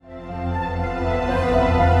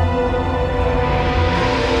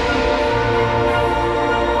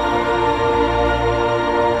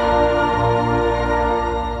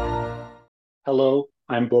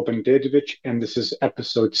Boban Dedovic, and this is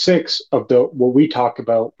episode 6 of the What We Talk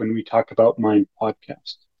About When We Talk About Mind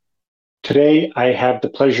podcast. Today, I have the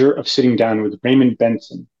pleasure of sitting down with Raymond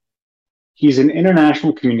Benson. He's an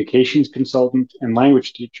international communications consultant and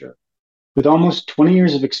language teacher. With almost 20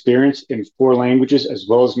 years of experience in 4 languages as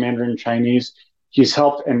well as Mandarin Chinese, he's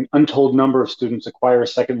helped an untold number of students acquire a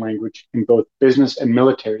second language in both business and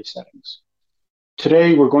military settings.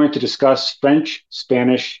 Today, we're going to discuss French,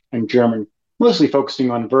 Spanish, and German, mostly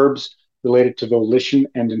focusing on verbs related to volition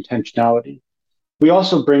and intentionality. We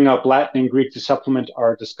also bring up Latin and Greek to supplement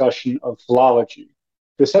our discussion of philology.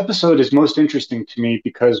 This episode is most interesting to me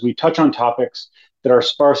because we touch on topics that are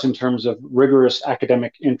sparse in terms of rigorous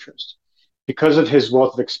academic interest. Because of his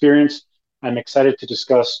wealth of experience, I'm excited to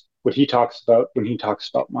discuss what he talks about when he talks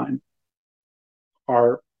about mine.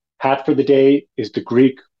 Our hat for the day is the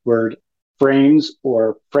Greek word phranes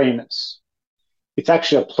or phranis. It's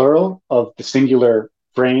actually a plural of the singular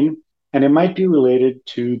phrane, and it might be related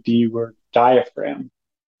to the word diaphragm.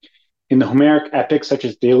 In the Homeric epics such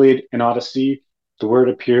as the Iliad and Odyssey, the word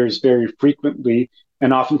appears very frequently,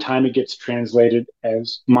 and oftentimes it gets translated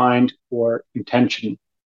as mind or intention.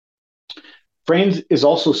 Phranes is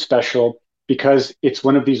also special because it's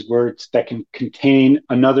one of these words that can contain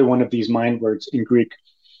another one of these mind words in Greek.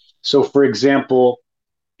 So, for example,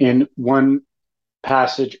 in one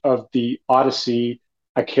passage of the Odyssey,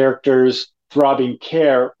 a character's throbbing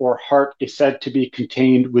care or heart is said to be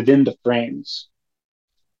contained within the phranes.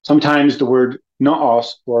 Sometimes the word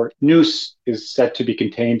naos or nous is said to be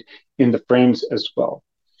contained in the phranes as well.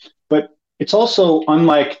 But it's also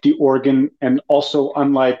unlike the organ and also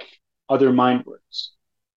unlike other mind words.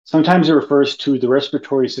 Sometimes it refers to the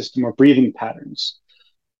respiratory system or breathing patterns.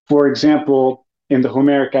 For example, in the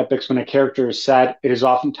Homeric epics, when a character is sad, it is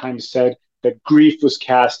oftentimes said that grief was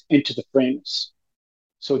cast into the phranes.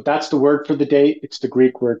 So that's the word for the day. It's the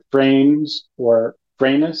Greek word phranes or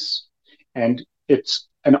phranis, and it's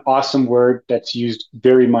an awesome word that's used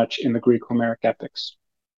very much in the Greek Homeric epics.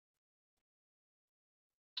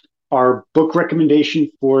 Our book recommendation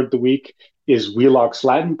for the week is Wheelock's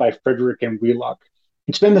Latin by Frederick M. Wheelock.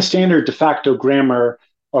 It's been the standard de facto grammar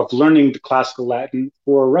of learning the classical Latin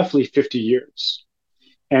for roughly 50 years.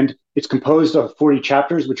 And it's composed of 40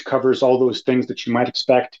 chapters, which covers all those things that you might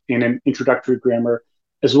expect in an introductory grammar,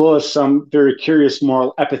 as well as some very curious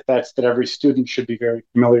moral epithets that every student should be very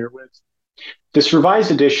familiar with. This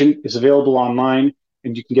revised edition is available online,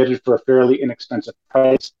 and you can get it for a fairly inexpensive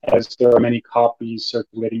price, as there are many copies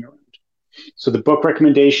circulating around. So the book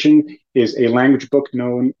recommendation is a language book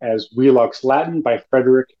known as Wheelock's Latin by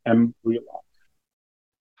Frederick M. Wheelock.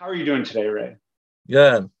 How are you doing today, Ray?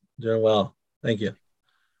 Good, doing well. Thank you.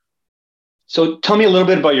 So tell me a little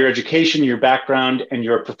bit about your education, your background, and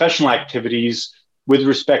your professional activities with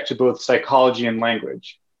respect to both psychology and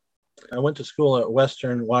language. I went to school at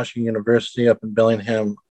Western Washington University up in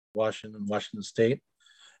Bellingham, Washington State.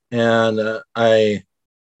 And I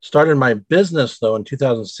started my business, though, in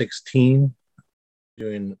 2016,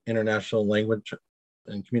 doing international language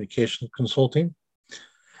and communication consulting.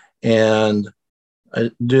 And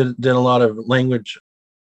I did a lot of language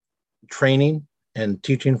training and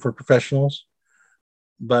teaching for professionals.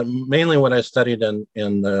 But mainly what I studied in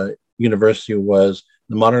the university was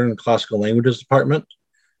the Modern and Classical Languages Department.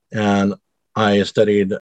 And I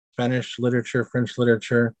studied Spanish literature, French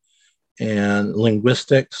literature, and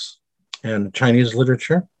linguistics and Chinese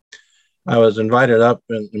literature. I was invited up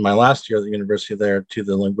in my last year at the university there to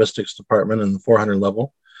the linguistics department in the 400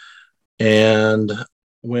 level. And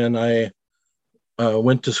when I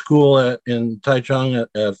went to school in Taichung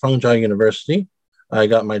at Fengjia University, I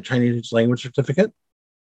got my Chinese language certificate.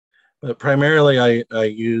 But primarily I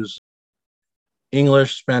use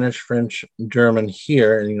English, Spanish, French, German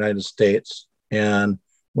here in the United States. And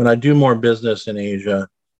when I do more business in Asia,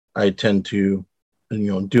 I tend to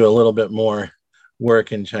do a little bit more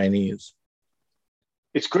work in Chinese.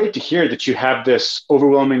 It's great to hear that you have this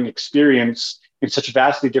overwhelming experience in such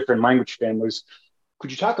vastly different language families.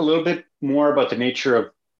 Could you talk a little bit more about the nature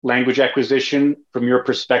of language acquisition from your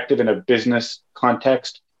perspective in a business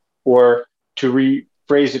context? Or to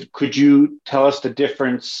rephrase it, could you tell us the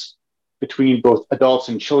difference between both adults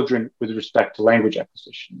and children with respect to language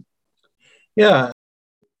acquisition? Yeah,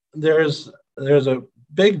 there's a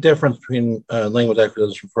big difference between language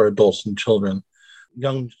acquisition for adults and children.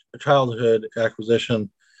 Young childhood acquisition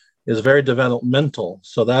is very developmental,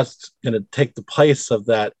 so that's going to take the place of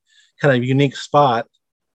that kind of unique spot,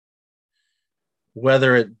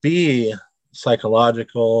 whether it be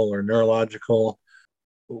psychological or neurological.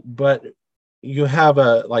 But you have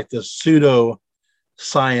this pseudo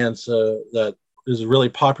science that is really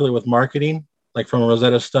popular with marketing like from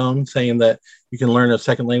Rosetta Stone, saying that you can learn a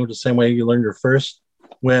second language the same way you learned your first,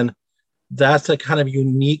 when that's a kind of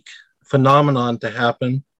unique phenomenon to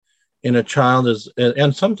happen in a child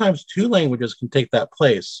and sometimes two languages can take that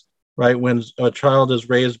place, right? When a child is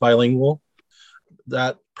raised bilingual,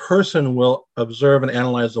 that person will observe and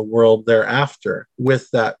analyze the world thereafter with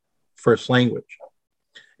that first language.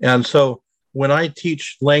 And so when I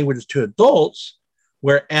teach language to adults,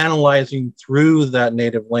 we're analyzing through that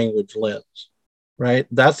native language lens, right?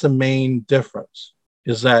 That's the main difference,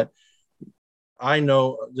 is that I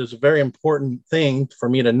know there's a very important thing for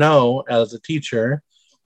me to know as a teacher.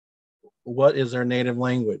 What is their native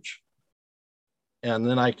language? And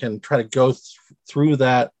then I can try to go through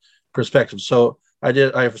that perspective. So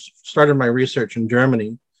I've started my research in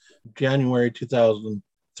Germany, January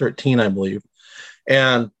 2013, I believe.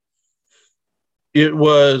 And it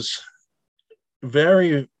was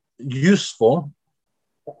very useful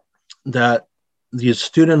that these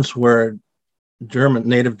students were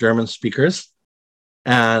native German speakers,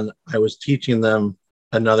 and I was teaching them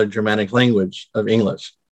another Germanic language of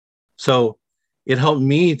English. So it helped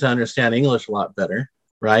me to understand English a lot better,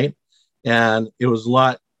 right? And it was a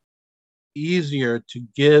lot easier to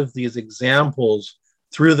give these examples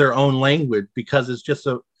through their own language, because it's just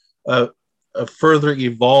a further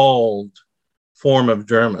evolved form of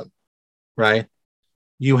German, right?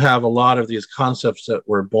 You have a lot of these concepts that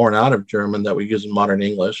were born out of German that we use in modern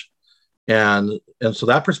English. And so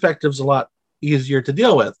that perspective is a lot easier to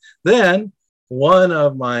deal with. Then one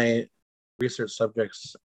of my research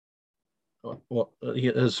subjects, well,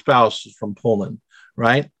 his spouse is from Poland,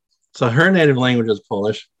 right? So her native language is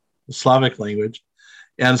Polish, the Slavic language.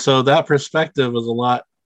 And so that perspective was a lot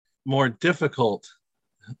more difficult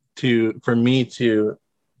for me to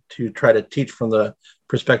try to teach from the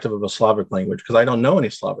perspective of a Slavic language, because I don't know any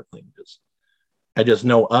Slavic languages. I just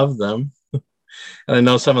know of them and I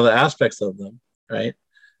know some of the aspects of them, right?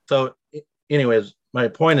 So anyways, my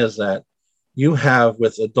point is that you have,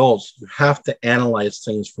 with adults, you have to analyze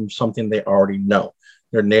things from something they already know,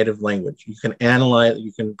 their native language. You can analyze,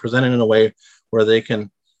 you can present it in a way where they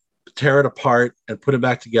can tear it apart and put it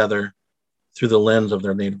back together through the lens of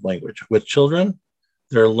their native language. With children,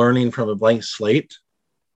 they're learning from a blank slate,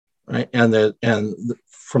 right? And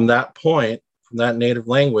from that point, from that native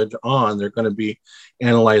language on, they're going to be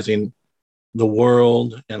analyzing the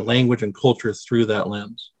world and language and culture through that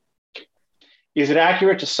lens. Is it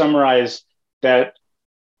accurate to summarize that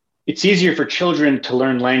it's easier for children to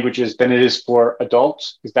learn languages than it is for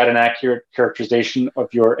adults? Is that an accurate characterization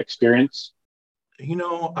of your experience? You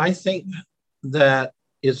know, I think that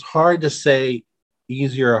it's hard to say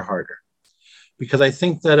easier or harder, because I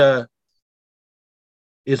think that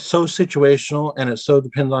it's so situational and it so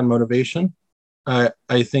depends on motivation.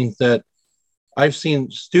 I think that I've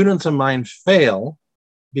seen students of mine fail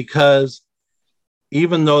because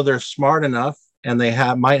even though they're smart enough and they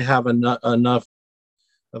might have enough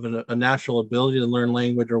of a natural ability to learn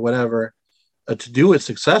language or whatever to do it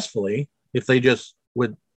successfully, if they just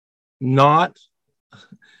would not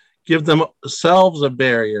give themselves a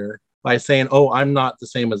barrier by saying, oh, I'm not the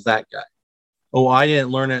same as that guy. Oh, I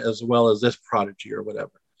didn't learn it as well as this prodigy or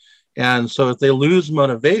whatever. And so if they lose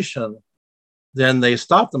motivation, then they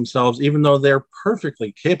stop themselves, even though they're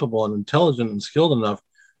perfectly capable and intelligent and skilled enough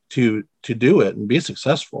to do it and be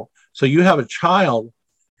successful. So you have a child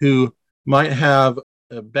who might have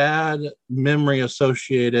a bad memory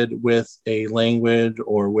associated with a language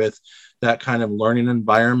or with that kind of learning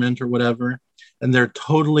environment or whatever, and they're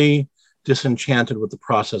totally disenchanted with the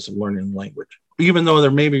process of learning language, even though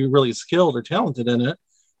they're maybe really skilled or talented in it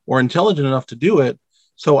or intelligent enough to do it.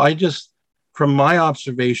 So from my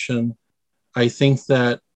observation, I think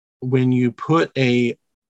that when you put a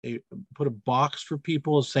box for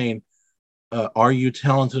people saying, are you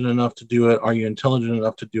talented enough to do it? Are you intelligent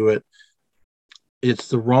enough to do it? It's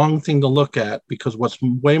the wrong thing to look at, because what's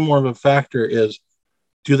way more of a factor is,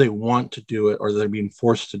 do they want to do it, or are they being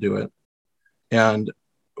forced to do it? And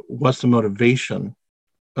what's the motivation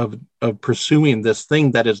of pursuing this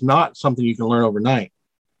thing that is not something you can learn overnight?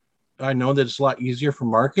 I know that it's a lot easier for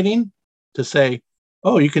marketing to say,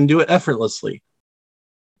 oh, you can do it effortlessly.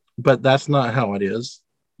 But that's not how it is.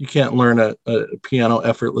 You can't learn a piano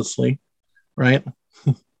effortlessly, right?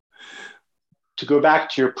 To go back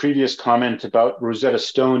to your previous comment about Rosetta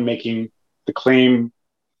Stone making the claim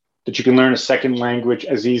that you can learn a second language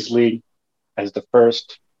as easily as the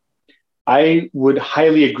first, I would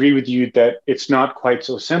highly agree with you that it's not quite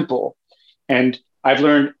so simple. And I've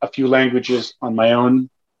learned a few languages on my own,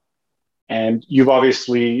 and you've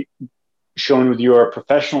obviously shown with your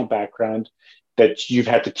professional background that you've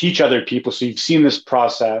had to teach other people. So you've seen this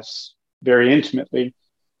process very intimately.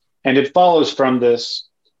 And it follows from this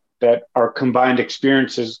that our combined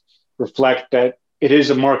experiences reflect that it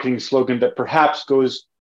is a marketing slogan that perhaps goes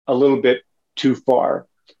a little bit too far.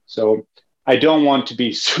 So I don't want to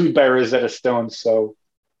be sued by Rosetta Stone, so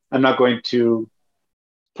I'm not going to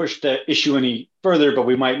push the issue any further, but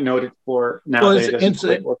we might note it for now Well, that it doesn't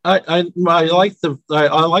quite work. I like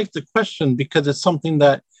the question because it's something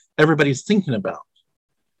that everybody's thinking about.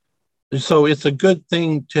 So it's a good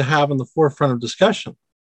thing to have in the forefront of discussion.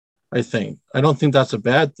 I think. I don't think that's a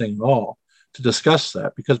bad thing at all to discuss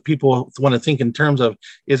that, because people want to think in terms of,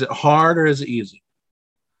 is it hard or is it easy?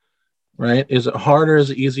 Right? Is it hard or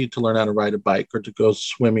is it easy to learn how to ride a bike or to go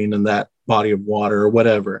swimming in that body of water or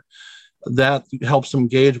whatever? That helps them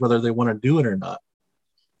gauge whether they want to do it or not.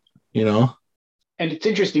 You know? And it's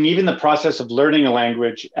interesting, even the process of learning a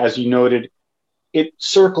language, as you noted, it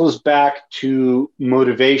circles back to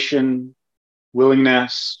motivation,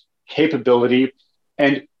 willingness, capability.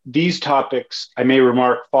 And these topics, I may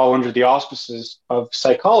remark, fall under the auspices of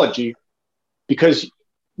psychology, because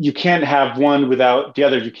you can't have one without the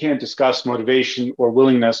other. You can't discuss motivation or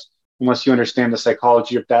willingness unless you understand the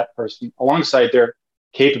psychology of that person alongside their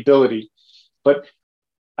capability. But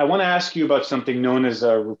I want to ask you about something known as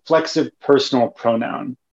a reflexive personal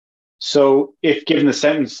pronoun. So if given the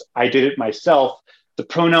sentence, I did it myself, the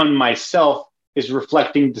pronoun myself is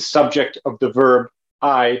reflecting the subject of the verb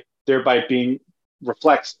I, thereby being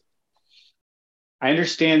reflexive. I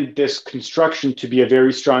understand this construction to be a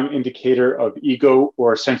very strong indicator of ego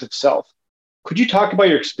or a sense of self. Could you talk about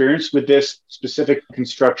your experience with this specific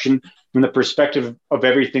construction from the perspective of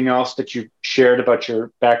everything else that you've shared about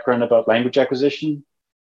your background about language acquisition?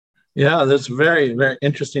 Yeah, that's a very, very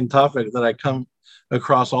interesting topic that I come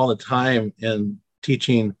across all the time in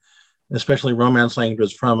teaching, especially Romance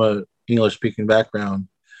languages from a English speaking background.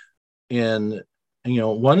 And,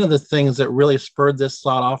 one of the things that really spurred this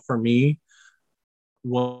thought off for me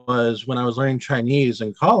was when I was learning Chinese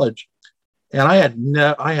in college, and I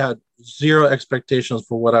had zero expectations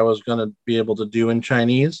for what I was going to be able to do in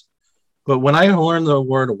Chinese. But when I learned the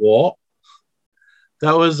word "wo,"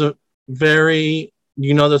 that was a very,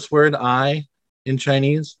 this word "I" in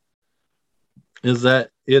Chinese is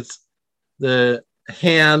that it's the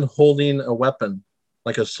hand holding a weapon,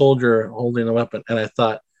 like a soldier holding a weapon. And I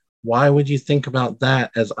thought, why would you think about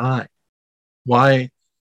that as "I"? Why?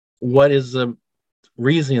 What is the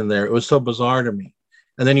reasoning there? It was so bizarre to me.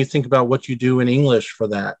 And then you think about what you do in English for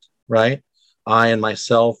that, right? I and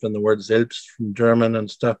myself and the word selbst from German and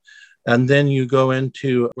stuff. And then you go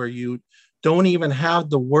into where you don't even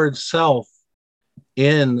have the word self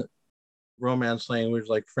in Romance language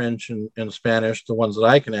like French and Spanish, the ones that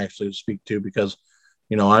I can actually speak to, because,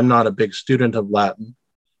 I'm not a big student of Latin.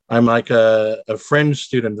 I'm like a fringe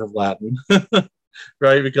student of Latin,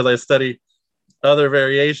 right? Because I study other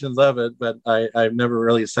variations of it, but I've never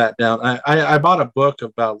really sat down. I bought a book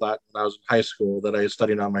about Latin when I was in high school that I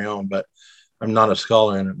studied on my own, but I'm not a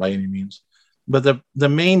scholar in it by any means. But the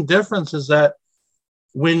main difference is that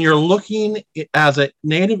when you're looking as a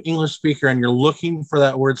native English speaker and you're looking for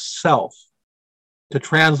that word self to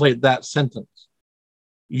translate that sentence,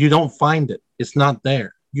 you don't find it. It's not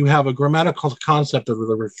there. You have a grammatical concept of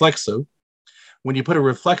the reflexive. When you put a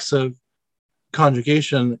reflexive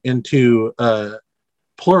conjugation into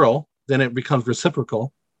plural, then it becomes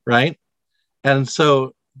reciprocal, right? And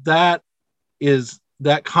so that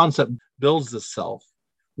concept builds the self,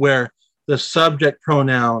 where the subject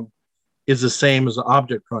pronoun is the same as the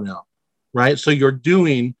object pronoun, right? So you're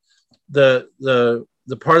doing the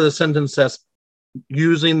part of the sentence that's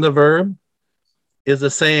using the verb is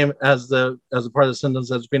the same as the part of the sentence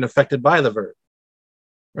that's being affected by the verb,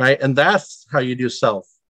 right? And that's how you do self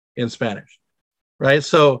in Spanish, right?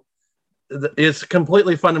 So it's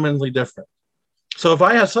completely fundamentally different. So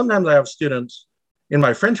sometimes I have students in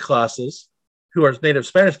my French classes who are native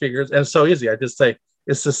Spanish speakers, and it's so easy. I just say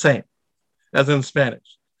it's the same as in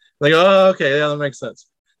Spanish. Like, oh, okay, yeah, that makes sense.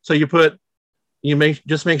 So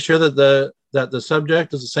just make sure that the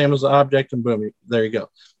subject is the same as the object, and boom, there you go.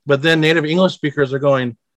 But then native English speakers are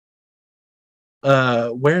going,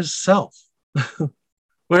 where's self?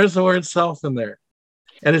 Where's the word self in there?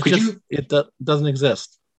 And it doesn't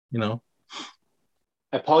exist, I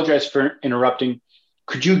apologize for interrupting.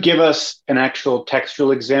 Could you give us an actual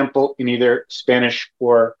textual example in either Spanish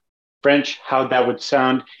or French, how that would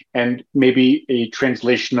sound, and maybe a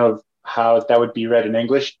translation of how that would be read in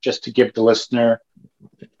English, just to give the listener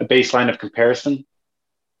a baseline of comparison?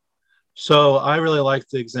 So I really like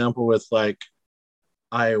the example with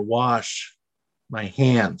I wash my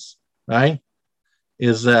hands, right?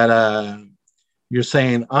 Is that you're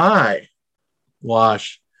saying I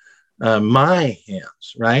wash my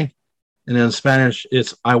hands, right? And in Spanish,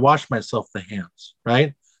 it's I wash myself the hands,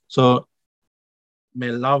 right? So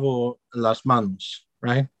me lavo las manos,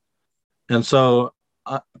 right? And so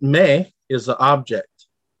me is the object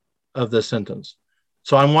of the sentence.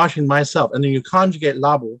 So I'm washing myself, and then you conjugate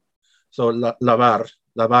lavo. So lavar,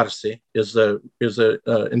 lavarse is the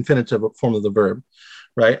infinitive form of the verb,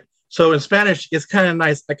 right? So in Spanish, it's kind of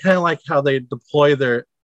nice. I kind of like how they deploy their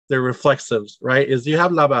reflexives, right? Is you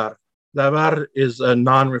have lavar. Lavar is a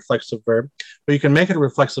non-reflexive verb, but you can make it a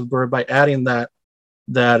reflexive verb by adding that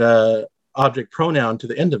object pronoun to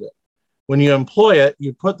the end of it. When you employ it,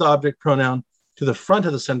 you put the object pronoun to the front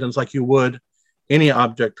of the sentence like you would any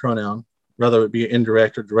object pronoun, whether it be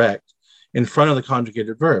indirect or direct, in front of the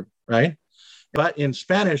conjugated verb, right? But in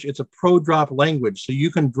Spanish, it's a pro-drop language, so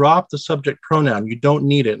you can drop the subject pronoun. You don't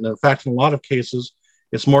need it. And in fact, in a lot of cases,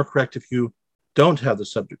 it's more correct if you don't have the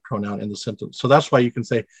subject pronoun in the sentence. So that's why you can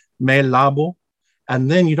say me lavo, and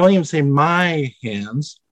then you don't even say my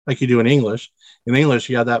hands like you do in English. In English,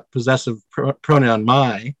 you have that possessive pronoun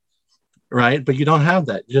my, right? But you don't have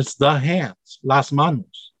that, just the hands, las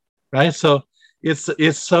manos, right? So it's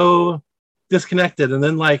so disconnected. And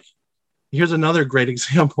then like, here's another great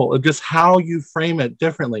example of just how you frame it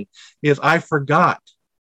differently is I forgot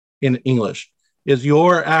in English is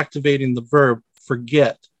you're activating the verb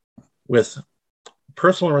forget with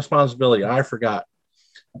personal responsibility. I forgot.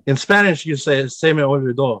 In Spanish, you say se me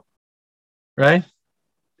olvidó, right?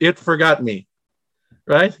 It forgot me,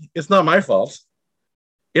 right? It's not my fault.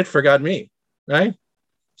 It forgot me, right?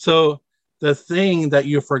 So the thing that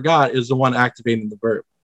you forgot is the one activating the verb,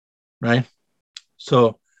 right?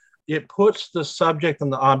 So it puts the subject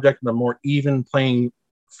and the object in a more even playing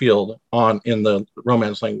field in the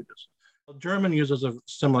Romance languages. German uses a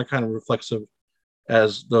similar kind of reflexive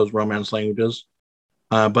as those Romance languages,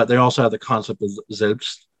 but they also have the concept of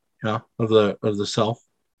selbst, of the self.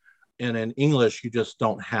 And in English, you just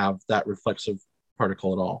don't have that reflexive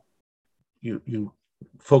particle at all. You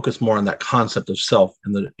focus more on that concept of self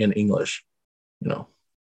in English,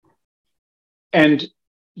 And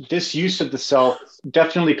this use of the self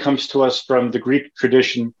definitely comes to us from the Greek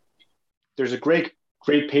tradition. There's a great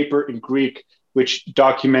paper in Greek which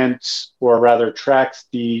documents, or rather tracks,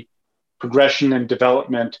 the progression and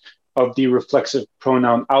development of the reflexive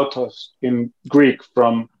pronoun autos in Greek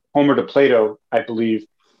from Homer to Plato, I believe.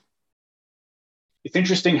 It's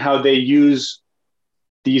interesting how they use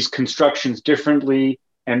these constructions differently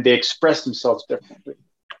and they express themselves differently.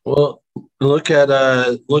 Well, look at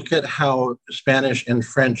how Spanish and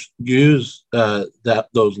French use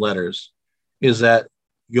those letters. Is that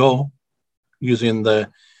yo using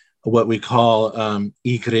what we call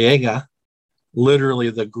y, literally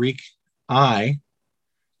the Greek I.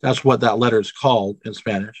 That's what that letter is called in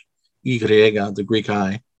Spanish, y, the Greek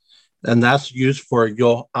I, and that's used for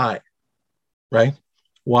yo I, right?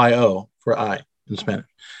 Y-O for I in Spanish,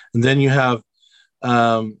 and then you have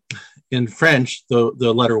in French,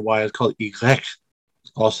 the letter Y is called Y,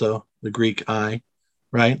 also the Greek I,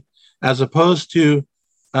 right? As opposed to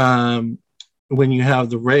when you have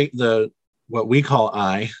the what we call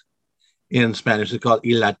I in Spanish, it's called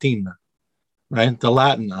Y Latina, right? The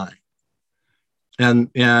Latin I.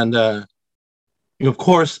 And of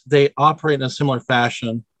course, they operate in a similar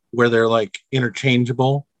fashion where they're like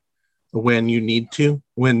interchangeable when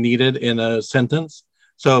needed in a sentence.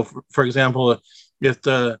 So, for example, if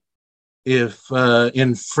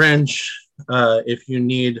in French, if you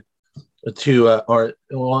need to,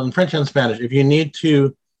 in French and Spanish, if you need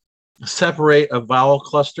to separate a vowel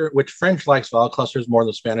cluster, which French likes vowel clusters more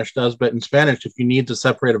than Spanish does, but in Spanish, if you need to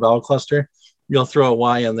separate a vowel cluster, you'll throw a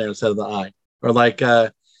Y in there instead of the I. Or like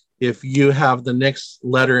if you have the next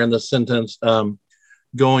letter in the sentence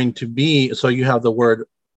going to be, so you have the word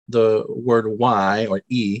Y or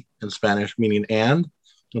E in Spanish, meaning and.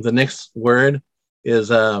 The next word is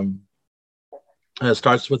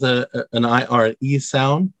starts with an I or an E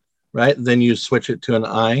sound, right? Then you switch it to an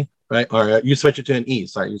I, right? Or you switch it to an E.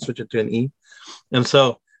 Sorry, you switch it to an E. And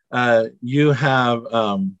so you have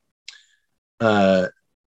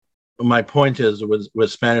my point is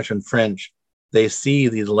with Spanish and French, they see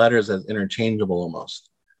these letters as interchangeable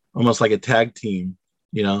almost like a tag team,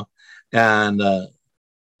 And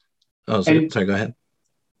sorry, go ahead.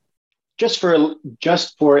 Just for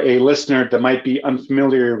a listener that might be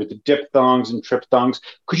unfamiliar with the diphthongs and triphthongs,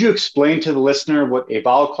 could you explain to the listener what a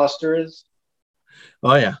vowel cluster is?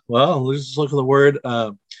 Oh yeah. Well, let's just look at the word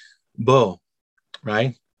beau,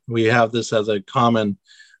 right? We have this as a common,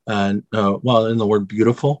 in the word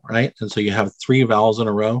beautiful, right? And so you have 3 vowels in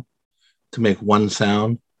a row to make one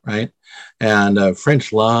sound, right? And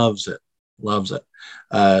French loves it. loves it.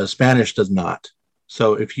 Spanish does not.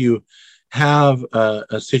 So if you have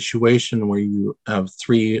a situation where you have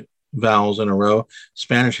three vowels in a row,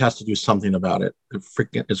 Spanish has to do something about it. It's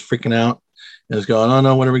freaking out and it's going, oh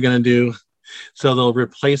no, what are we going to do? So they'll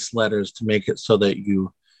replace letters to make it so that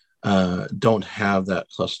you don't have that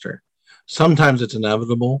cluster. Sometimes it's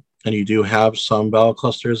inevitable, and you do have some vowel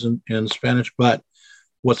clusters in Spanish, but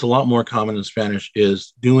what's a lot more common in Spanish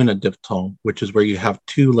is doing a diphthong, which is where you have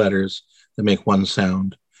two letters that make one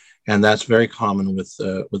sound. And that's very common with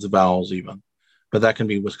the vowels even, but that can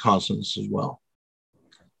be with consonants as well.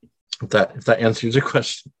 If that answers your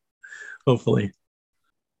question, hopefully.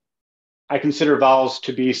 I consider vowels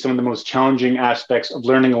to be some of the most challenging aspects of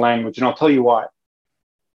learning a language, and I'll tell you why.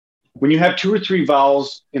 When you have two or three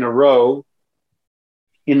vowels in a row,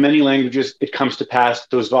 in many languages, it comes to pass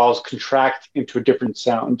those vowels contract into a different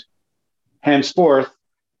sound. Henceforth,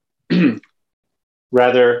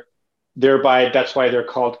 rather, thereby, that's why they're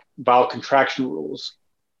called vowel contraction rules.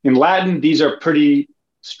 In Latin, these are pretty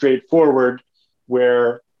straightforward,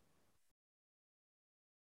 where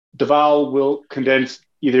the vowel will condense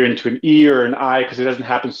either into an E or an I, because it doesn't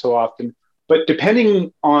happen so often. But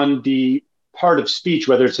depending on the part of speech,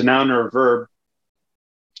 whether it's a noun or a verb,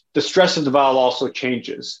 the stress of the vowel also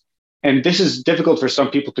changes. And this is difficult for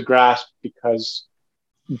some people to grasp because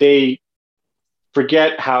they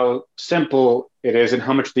forget how simple it is and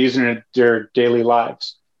how much they use it in their daily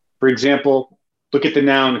lives. For example, look at the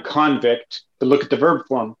noun convict, but look at the verb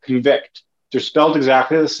form, convict. They're spelled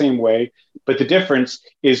exactly the same way, but the difference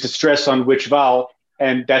is the stress on which vowel,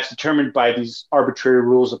 and that's determined by these arbitrary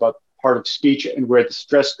rules about part of speech and where the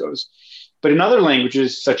stress goes. But in other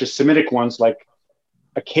languages, such as Semitic ones like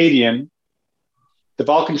Akkadian, the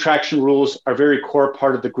vowel contraction rules are a very core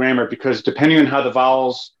part of the grammar because depending on how the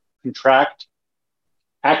vowels contract,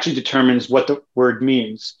 actually determines what the word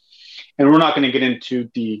means. And we're not going to get into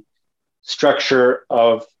the structure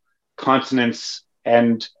of consonants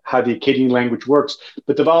and how the Akkadian language works,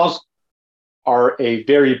 but the vowels are a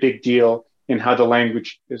very big deal in how the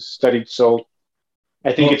language is studied. So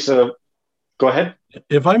I think go ahead.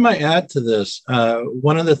 If I might add to this,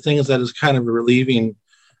 one of the things that is kind of relieving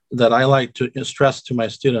that I like to stress to my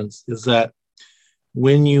students is that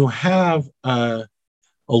when you have a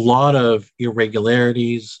lot of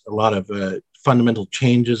irregularities, a lot of fundamental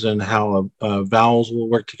changes in how vowels will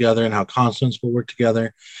work together and how consonants will work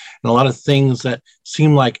together, and a lot of things that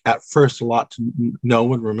seem like at first a lot to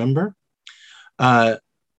know and remember,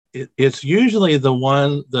 it's usually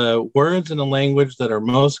the words in a language that are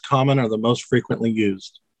most common or the most frequently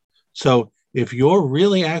used. So if you're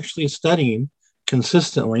really actually studying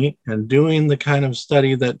consistently and doing the kind of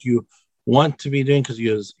study that you want to be doing because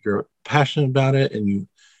you're passionate about it and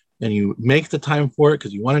you make the time for it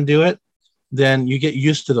because you want to do it, then you get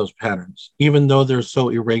used to those patterns, even though they're so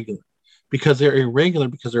irregular, because they're irregular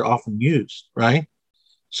because they're often used, right?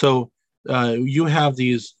 So you have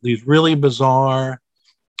these really bizarre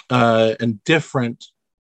and different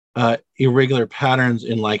irregular patterns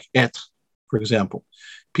in like être, for example.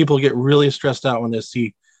 People get really stressed out when they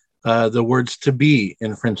see the words to be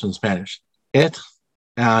in French and Spanish. Être,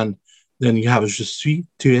 and then you have je suis,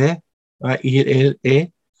 tu es, il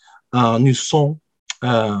est, nous sommes,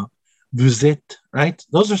 vous êtes, right?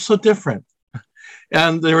 Those are so different.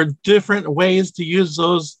 And there are different ways to use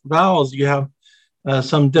those vowels. You have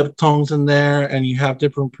some diphthongs in there, and you have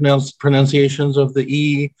different pronunciations of the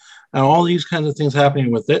E, and all these kinds of things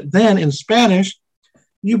happening with it. Then in Spanish,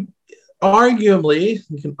 you can argue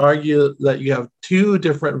that you have two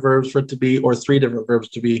different verbs for it to be, or three different verbs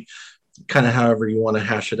to be, kind of however you want to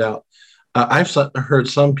hash it out. I've heard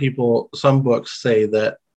some books say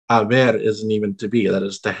that haber isn't even to be, that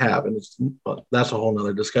is to have, and that's a whole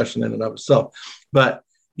nother discussion in and of itself. But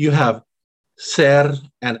you have ser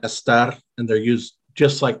and estar, and they're used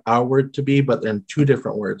just like our word to be, but they're in two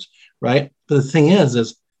different words, right? But the thing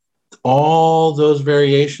is all those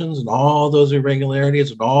variations and all those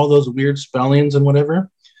irregularities and all those weird spellings and whatever,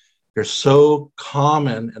 they're so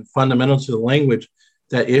common and fundamental to the language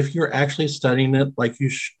that if you're actually studying it like you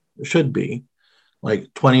should be,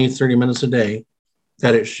 like 20, 30 minutes a day,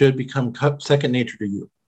 that it should become second nature to you,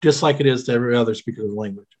 just like it is to every other speaker of the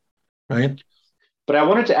language, right? But I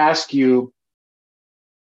wanted to ask you,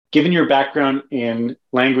 given your background in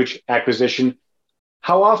language acquisition,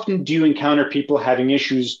 how often do you encounter people having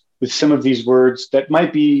issues with some of these words that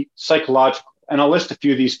might be psychological? And I'll list a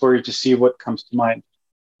few of these for you to see what comes to mind.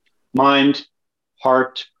 Mind,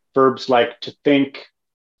 heart, verbs like to think,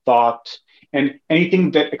 thought, and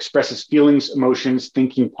anything that expresses feelings, emotions,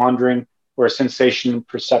 thinking, pondering, or a sensation,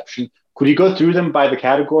 perception. Could you go through them by the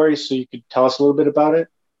categories so you could tell us a little bit about it?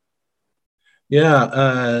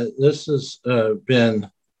 Yeah, this has been,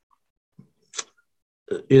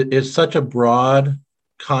 it's such a broad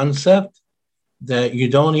concept that you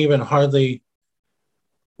don't even hardly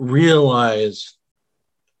realize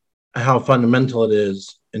how fundamental it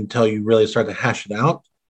is until you really start to hash it out.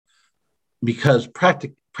 Because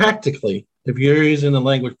practically, if you're using the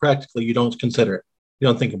language practically, you don't consider it, you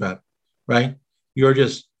don't think about it, right? You're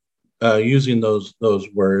just using those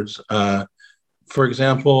words. For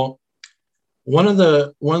example, one of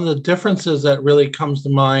the differences that really comes to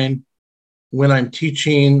mind when I'm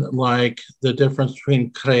teaching, like the difference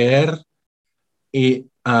between creer and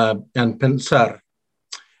pensar,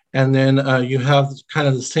 and then you have kind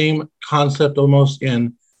of the same concept almost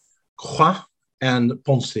in croire and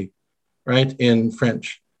penser, right, in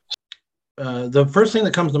French. The first thing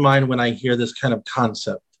that comes to mind when I hear this kind of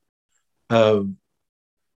concept of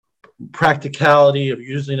practicality of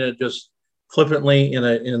using it just flippantly in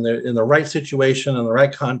the right situation, in the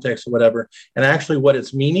right context, or whatever, and actually what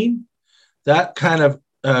it's meaning, that kind of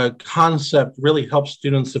concept really helps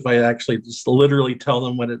students if I actually just literally tell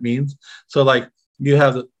them what it means. So, like, you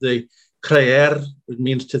have the creer, it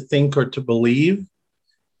means to think or to believe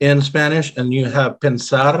in Spanish, and you have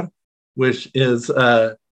pensar, which is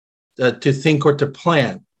to think or to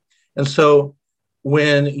plan. And so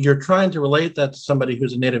when you're trying to relate that to somebody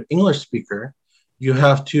who's a native English speaker, you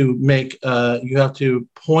have to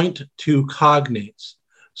point to cognates.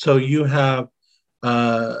 So you have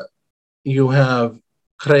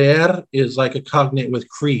creer is like a cognate with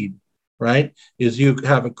creed, right? Is you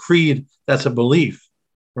have a creed that's a belief,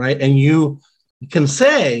 right? And you can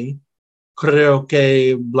say creo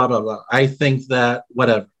que blah blah blah. I think that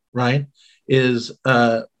whatever, right? Is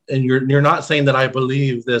and you're not saying that I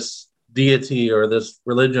believe this deity or this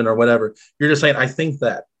religion or whatever. You're just saying I think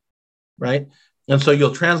that, right? And so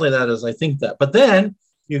you'll translate that as I think that. But then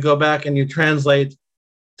you go back and you translate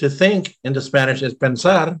to think into Spanish as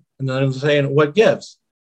pensar, and then I'm saying what gives,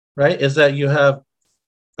 right? Is that you have,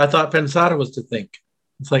 I thought pensar was to think.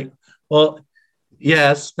 It's like, well,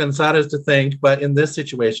 yes, pensar is to think, but in this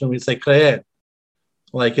situation, we say creer.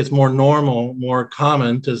 Like, it's more normal, more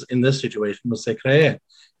common to, in this situation, to say creer.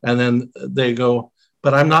 And then they go,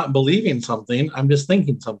 but I'm not believing something, I'm just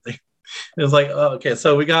thinking something. It's like, oh, okay,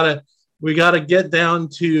 so we gotta get down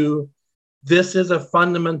to, this is a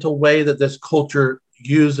fundamental way that this culture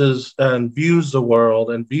uses and views the world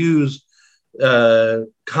and views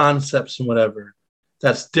concepts and whatever.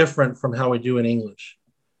 That's different from how we do in English.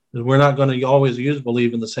 We're not going to always use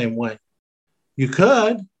believe in the same way. You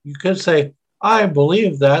could say, I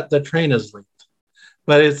believe that the train is late,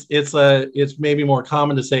 but it's maybe more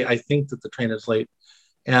common to say, I think that the train is late.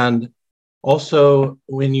 And also,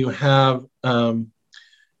 when you have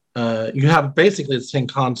basically the same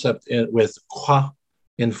concept with croire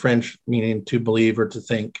in French, meaning to believe or to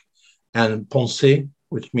think, and penser,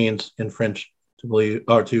 which means in French to believe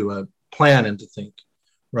or to plan and to think,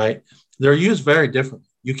 right? They're used very differently.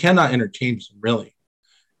 You cannot interchange them, really.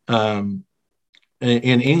 In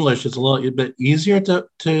English, it's a little bit easier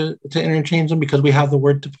to interchange them because we have the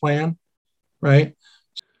word to plan, right?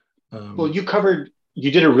 Well,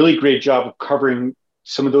 you did a really great job of covering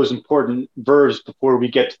some of those important verbs before we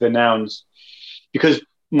get to the nouns, because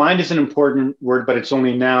mind is an important word, but it's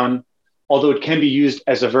only a noun, although it can be used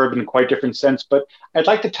as a verb in quite different sense. But I'd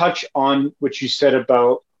like to touch on what you said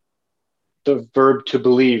about the verb to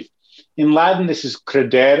believe. In Latin, this is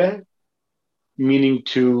credere, meaning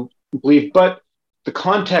to believe, but the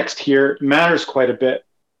context here matters quite a bit.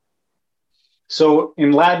 So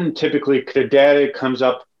in Latin, typically credere comes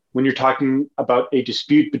up when you're talking about a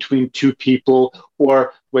dispute between two people,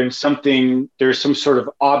 or when there's some sort of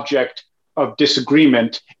object of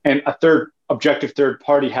disagreement and a objective third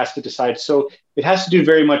party has to decide. So it has to do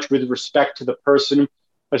very much with respect to the person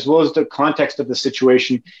as well as the context of the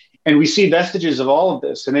situation. And we see vestiges of all of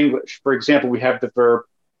this in English. For example, we have the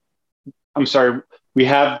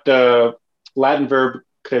Latin verb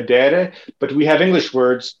credere, but we have English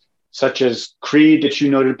words such as creed that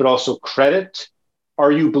you noted, but also credit.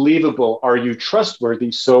 Are you believable? Are you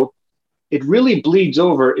trustworthy? So it really bleeds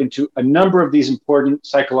over into a number of these important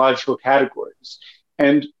psychological categories.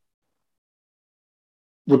 And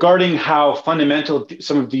regarding how fundamental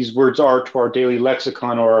some of these words are to our daily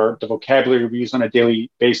lexicon or the vocabulary we use on a daily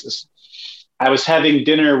basis, I was having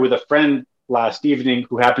dinner with a friend last evening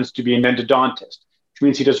who happens to be an endodontist, which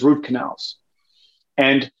means he does root canals.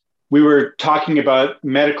 And we were talking about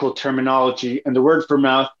medical terminology, and the word for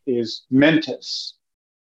mouth is mentis.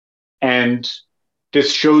 And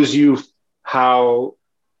this shows you how,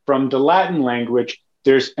 from the Latin language,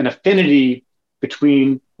 there's an affinity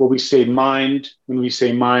between what we say mind, when we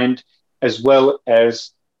say mind, as well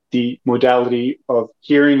as the modality of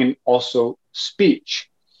hearing and also speech.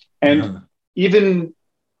 And even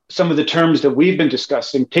some of the terms that we've been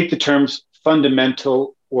discussing, take the terms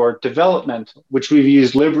fundamental or developmental, which we've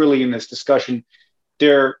used liberally in this discussion.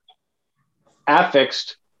 They're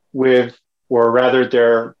affixed with, or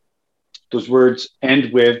rather, those words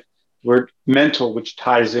end with word mental, which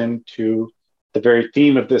ties into the very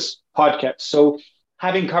theme of this podcast. So,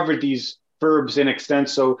 having covered these verbs in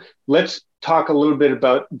extenso, let's talk a little bit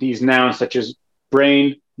about these nouns such as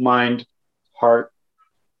brain, mind, heart.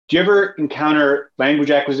 Do you ever encounter language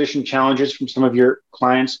acquisition challenges from some of your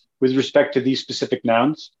clients with respect to these specific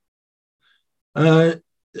nouns? I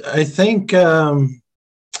think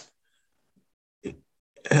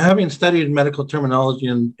having studied medical terminology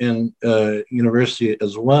in university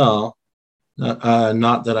as well,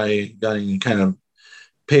 not that I got any kind of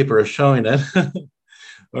paper showing it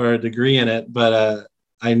or a degree in it, but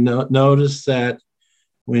I noticed that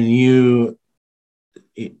when you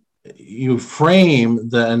frame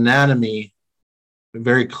the anatomy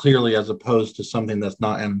very clearly as opposed to something that's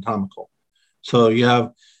not anatomical. So you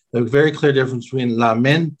have a very clear difference between la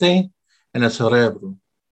mente and el cerebro,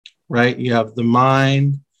 right? You have the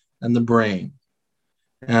mind and the brain.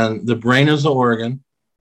 And the brain is the organ,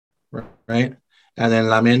 right? And then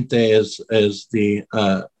la mente is the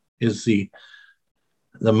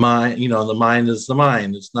mind. You know, the mind is the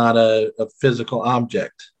mind. It's not a physical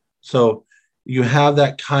object. So you have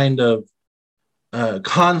that kind of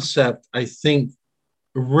concept, I think,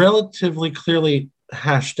 relatively clearly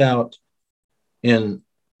hashed out in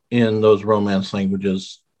those Romance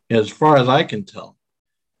languages, as far as I can tell.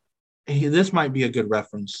 This might be a good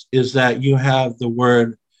reference, is that you have the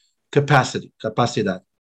word capacity, capacidad,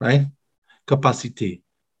 right? Capacity,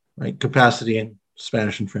 right? Capacity in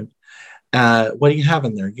Spanish and French. What do you have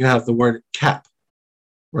in there? You have the word cap,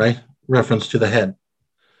 right? Reference to the head,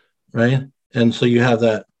 right? And so you have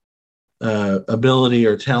that ability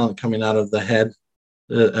or talent coming out of the head.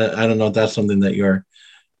 I don't know if that's something that you're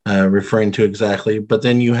referring to exactly, but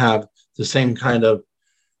then you have the same kind of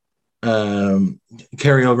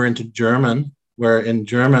carry over into German, where in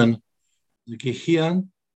German, the Gehirn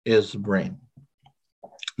is the brain.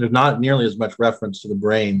 There's not nearly as much reference to the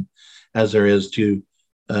brain as there is to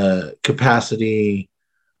capacity,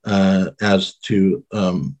 as to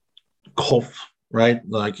Kopf, right?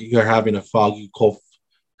 Like you're having a foggy Kopf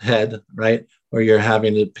head, right? Or you're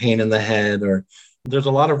having a pain in the head, or there's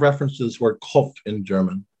a lot of reference to this word Kopf in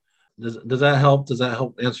German. Does that help? Does that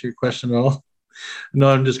help answer your question at all? No,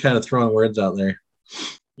 I'm just kind of throwing words out there.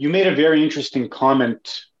 You made a very interesting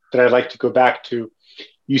comment that I'd like to go back to.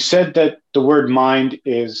 You said that the word mind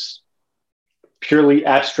is purely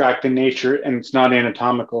abstract in nature and it's not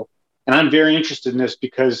anatomical. And I'm very interested in this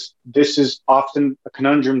because this is often a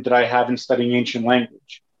conundrum that I have in studying ancient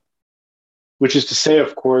language, which is to say,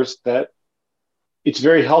 of course, that it's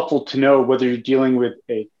very helpful to know whether you're dealing with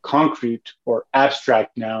a concrete or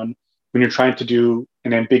abstract noun when you're trying to do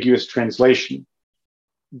an ambiguous translation.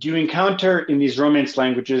 Do you encounter in these Romance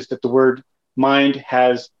languages that the word mind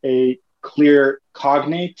has a clear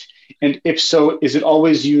cognate? And if so, is it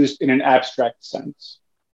always used in an abstract sense?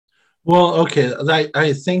 Well, okay.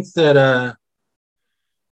 I think that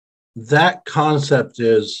that concept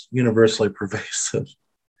is universally pervasive,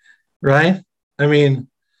 right? I mean,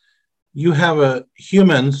 you have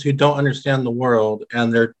humans who don't understand the world,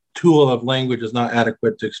 and their tool of language is not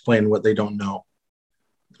adequate to explain what they don't know.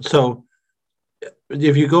 So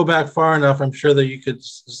if you go back far enough, I'm sure that you could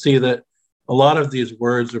see that a lot of these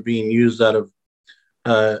words are being used out of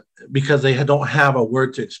because they don't have a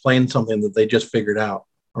word to explain something that they just figured out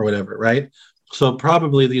or whatever, right? So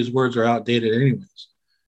probably these words are outdated anyways.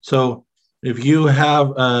 So if you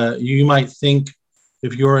have, you might think,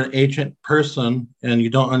 if you're an ancient person and you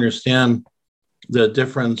don't understand the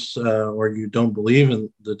difference, or you don't believe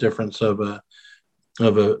in the difference of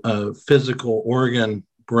a physical organ,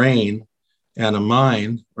 brain, and a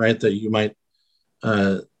mind, right? That you might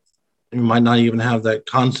not even have that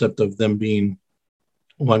concept of them being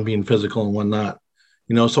one being physical and one not.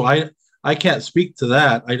 You know, so I can't speak to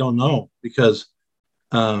that. I don't know, because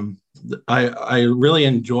I really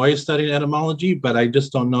enjoy studying etymology, but I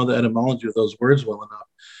just don't know the etymology of those words well enough,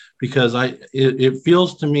 because it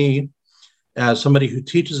feels to me, as somebody who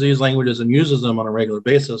teaches these languages and uses them on a regular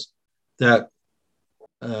basis, that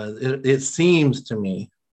it seems to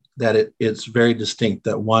me that it's very distinct,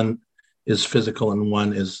 that one is physical and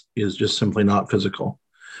one is just simply not physical.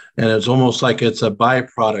 And it's almost like it's a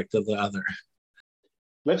byproduct of the other.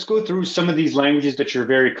 Let's go through some of these languages that you're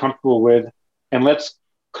very comfortable with, and let's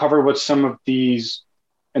cover what some of these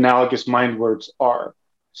analogous mind words are.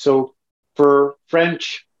 So For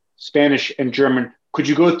French, Spanish, and German, could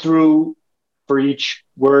you go through for each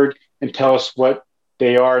word and tell us what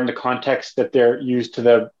they are in the context that they're used to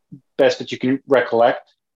the best that you can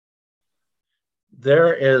recollect?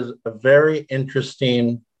 There is a very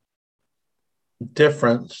interesting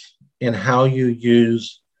difference in how you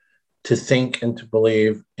use to think and to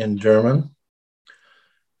believe in German.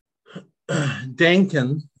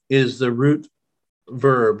 Denken is the root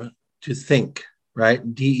verb to think, right?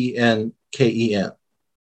 Denken,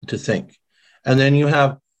 to think. And then you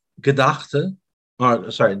have gedachte,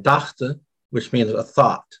 dachte, which means a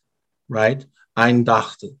thought, right? Ein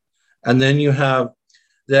dachte. And then you have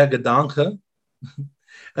der Gedanke.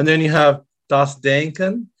 And then you have das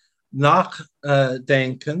Denken,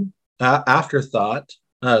 nachdenken, afterthought,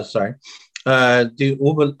 die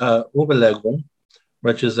Überlegung,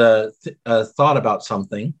 which is a thought about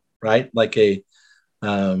something, right? Like because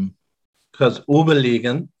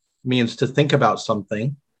überlegen means to think about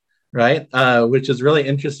something, right? Which is really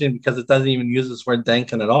interesting because it doesn't even use this word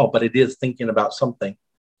denken at all, but it is thinking about something,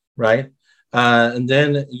 right? And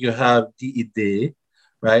then you have die Idee,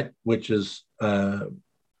 right? Which is from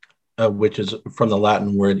the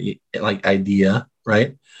Latin word like idea,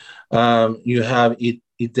 right? You have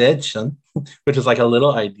Idätchen, which is like a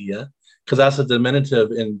little idea, because that's a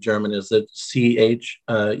diminutive in German, is the Chen,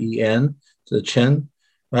 the chin,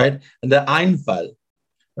 right? And the Einfall,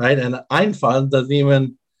 right? And Einfall doesn't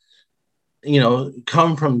even,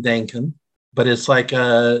 come from Denken, but it's like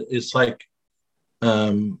kind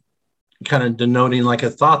of denoting like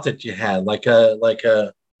a thought that you had, like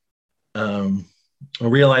a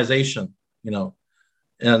realization,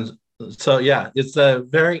 And so, yeah, it's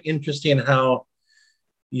very interesting how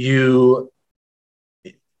you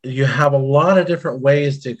have a lot of different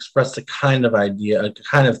ways to express the kind of idea, the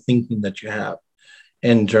kind of thinking that you have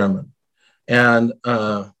in German. And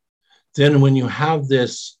then when you have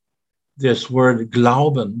this word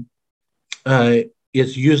Glauben,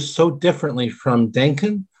 it's used so differently from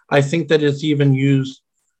Denken. I think that it's even used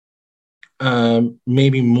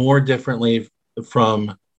maybe more differently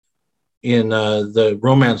from in the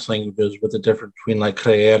Romance languages, with the difference between like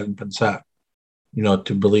creer and pensar,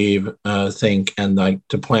 to believe, think, and like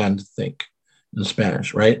to plan to think in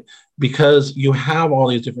Spanish, right? Because you have all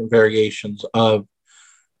these different variations of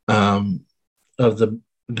the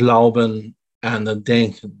Glauben and the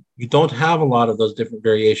Denken. You don't have a lot of those different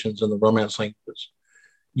variations in the Romance languages.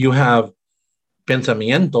 You have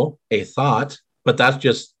pensamiento, a thought, but that's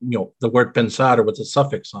just, the word pensar with a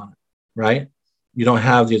suffix on it, right? You don't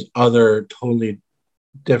have these other totally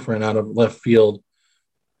different out of left field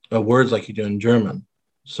words like you do in German.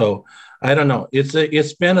 So I don't know.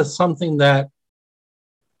 It's been something that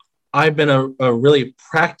I've been a really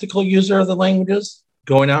practical user of the languages,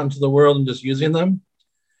 going out into the world and just using them,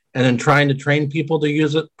 and then trying to train people to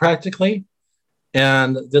use it practically.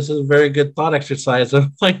 And this is a very good thought exercise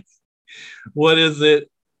of like, what is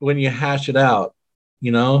it when you hash it out,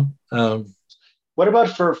 What about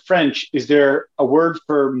for French? Is there a word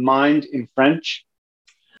for mind in French?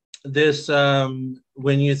 This,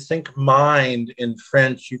 when you think mind in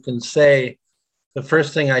French, you can say, the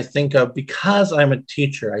first thing I think of, because I'm a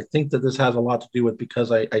teacher, I think that this has a lot to do with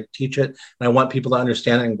because I teach it and I want people to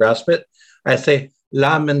understand it and grasp it. I say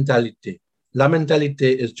la mentalité. La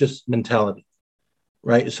mentalité is just mentality,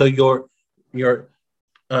 right? So you're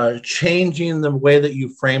changing the way that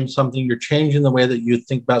you frame something. You're changing the way that you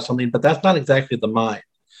think about something, but that's not exactly the mind.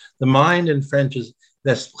 The mind in French is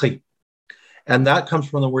l'esprit, and that comes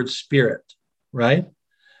from the word spirit, right?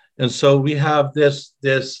 And so we have this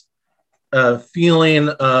feeling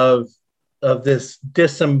of this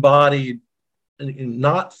disembodied,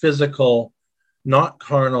 not physical, not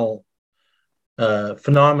carnal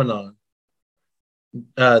phenomenon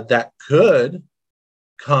that could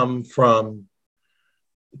come from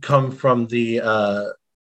the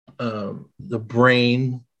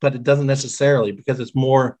brain, but it doesn't necessarily, because it's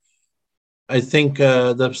more. I think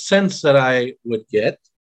the sense that I would get,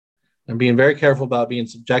 and being very careful about being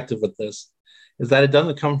subjective with this, is that it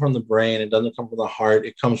doesn't come from the brain, it doesn't come from the heart,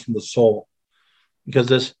 it comes from the soul. Because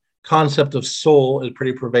this concept of soul is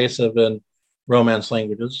pretty pervasive in Romance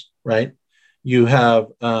languages, right? You have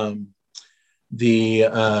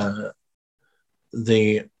the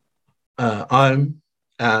âme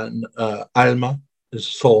and alma is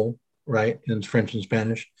soul, right, in French and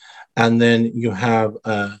Spanish. And then you have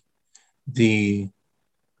the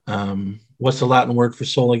what's the Latin word for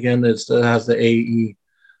soul again? It has the AE.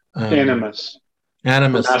 Animus.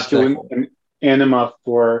 Animus. For masculine, exactly. And anima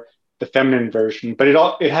for the feminine version. But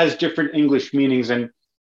it has different English meanings, and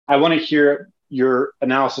I want to hear your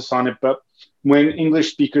analysis on it. But when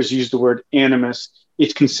English speakers use the word animus,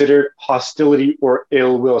 it's considered hostility or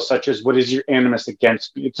ill will, such as, what is your animus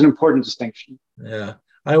against me? It's an important distinction. Yeah,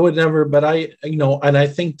 I would never, but and I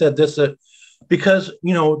think that this, because,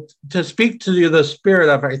 to speak to the spirit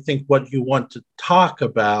of, I think, what you want to talk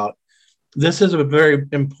about, this is a very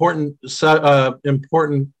important,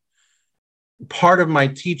 important part of my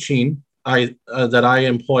teaching. That I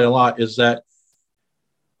employ a lot is that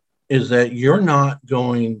you're not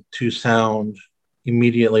going to sound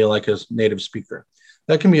immediately like a native speaker.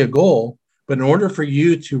 That can be a goal, but in order for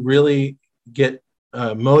you to really get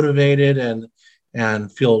motivated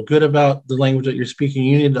and feel good about the language that you're speaking,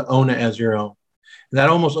 you need to own it as your own. And that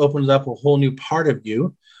almost opens up a whole new part of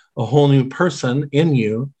you, a whole new person in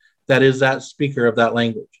you that is that speaker of that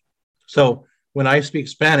language. So when I speak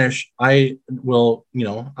Spanish, I will,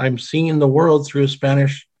 I'm seeing the world through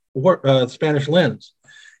Spanish lens.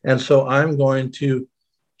 And so I'm going to,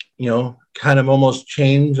 kind of almost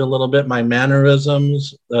change a little bit my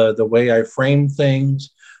mannerisms, the way I frame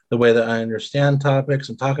things, the way that I understand topics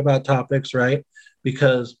and talk about topics, right?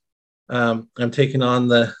 Because I'm taking on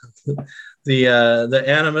the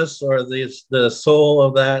animus, or the soul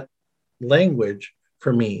of that language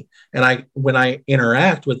for me. And when I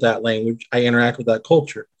interact with that language, I interact with that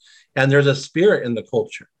culture. And there's a spirit in the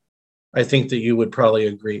culture. I think that you would probably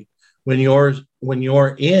agree. When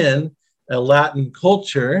you're in a Latin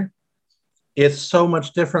culture, it's so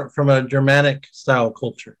much different from a Germanic style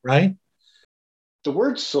culture, right? The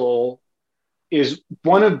word soul is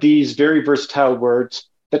one of these very versatile words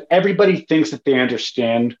that everybody thinks that they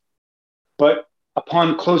understand, but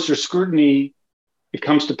upon closer scrutiny, it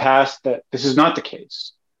comes to pass that this is not the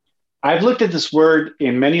case. I've looked at this word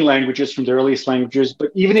in many languages, from the earliest languages,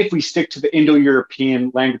 but even if we stick to the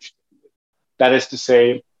Indo-European language, that is to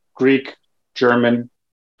say, Greek, German,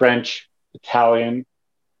 French, Italian,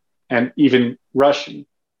 and even Russian,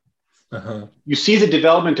 you see the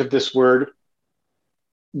development of this word.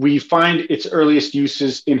 We find its earliest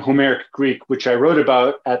uses in Homeric Greek, which I wrote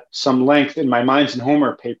about at some length in my Minds in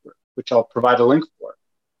Homer paper, which I'll provide a link for.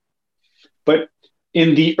 But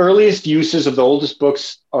in the earliest uses of the oldest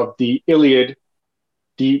books of the Iliad,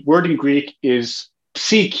 the word in Greek is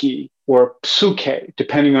psyche or psuche,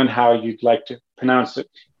 depending on how you'd like to pronounce it.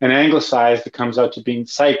 And anglicized, it comes out to being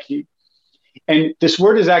psyche. And this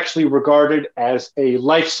word is actually regarded as a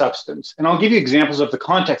life substance. And I'll give you examples of the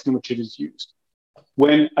context in which it is used.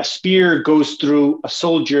 When a spear goes through a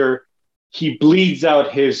soldier, he bleeds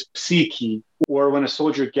out his psyche, or when a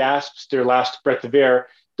soldier gasps their last breath of air,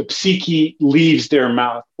 the psyche leaves their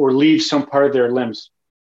mouth or leaves some part of their limbs.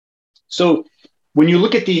 So when you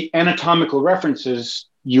look at the anatomical references,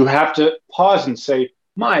 you have to pause and say,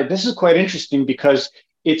 this is quite interesting, because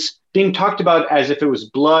it's being talked about as if it was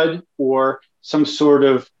blood or some sort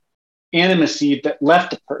of animacy that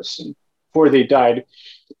left the person before they died.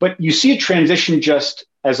 But you see a transition, just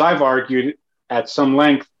as I've argued at some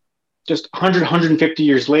length, just 100, 150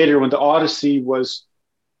 years later, when the Odyssey was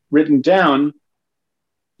written down,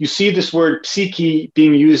 you see this word psyche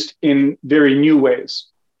being used in very new ways.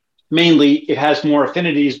 Mainly, it has more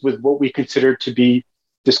affinities with what we consider to be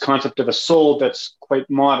this concept of a soul that's quite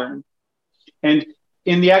modern. And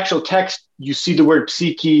in the actual text, you see the word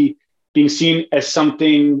psyche being seen as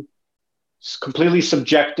something completely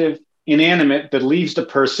subjective, inanimate, that leaves the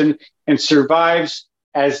person and survives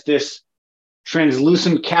as this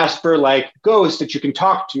translucent Casper-like ghost that you can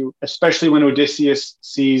talk to, especially when Odysseus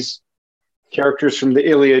sees characters from the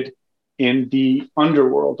Iliad in the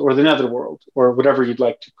underworld or the netherworld, or whatever you'd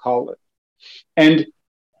like to call it. And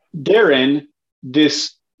therein,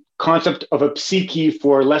 this concept of a psyche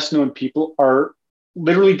for less known people are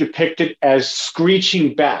literally depicted as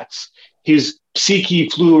screeching bats. His psyche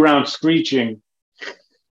flew around screeching.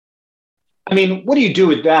 I mean, what do you do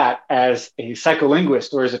with that as a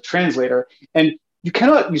psycholinguist or as a translator? And you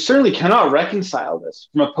certainly cannot reconcile this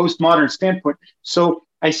from a postmodern standpoint. So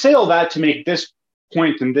I say all that to make this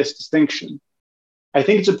point and this distinction. I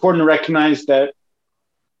think it's important to recognize that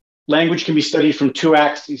language can be studied from two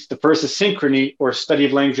axes. The first is synchrony, or study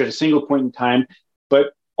of language at a single point in time,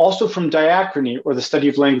 but also from diachrony, or the study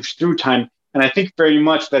of language through time. And I think very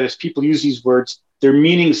much that as people use these words, their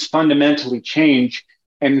meanings fundamentally change.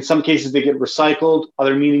 And in some cases, they get recycled,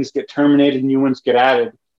 other meanings get terminated, new ones get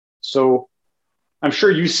added. So I'm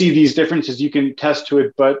sure you see these differences, you can attest to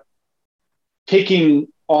it, but taking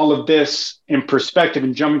all of this in perspective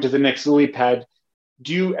and jumping to the next lily pad,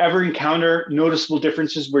 do you ever encounter noticeable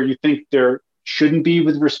differences where you think there shouldn't be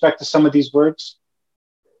with respect to some of these words?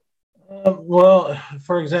 Well,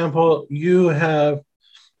 for example,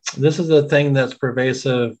 this is a thing that's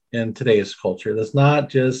pervasive in today's culture. That's not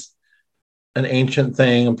just an ancient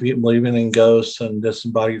thing, and people believing in ghosts and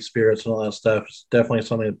disembodied spirits and all that stuff. It's definitely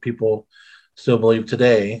something that people still believe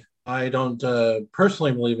today. I don't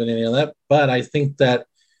personally believe in any of that, but I think that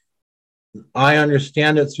I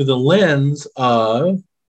understand it through the lens of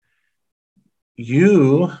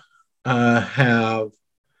you have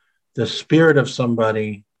the spirit of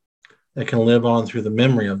somebody that can live on through the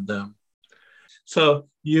memory of them. So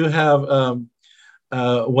you have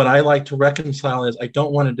what I like to reconcile is I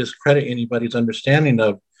don't want to discredit anybody's understanding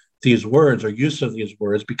of these words or use of these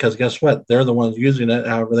words, because guess what? They're the ones using it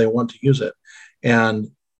however they want to use it.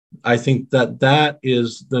 And I think that that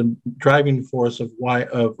is the driving force of why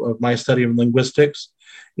of my study of linguistics,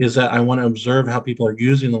 is that I want to observe how people are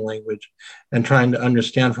using the language and trying to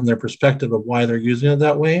understand from their perspective of why they're using it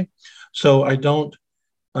that way. So I don't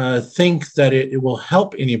think that it will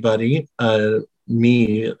help anybody,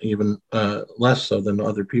 me even less so than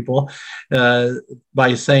other people,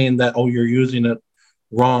 by saying that, oh, you're using it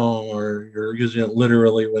wrong or you're using it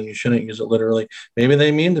literally when you shouldn't use it literally. Maybe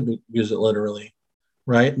they mean to use it literally,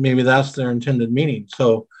 right? Maybe that's their intended meaning.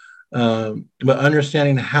 So, but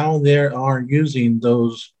understanding how they are using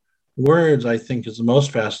those words, I think, is the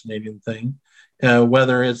most fascinating thing,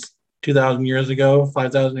 whether it's 2,000 years ago,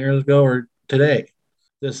 5,000 years ago, or today.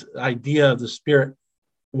 This idea of the spirit,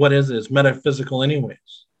 what is it? It's metaphysical,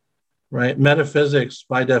 anyways, right? Metaphysics,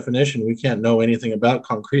 by definition, we can't know anything about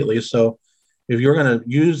concretely. So, if you're going to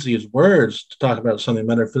use these words to talk about something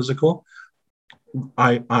metaphysical,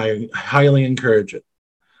 I highly encourage it.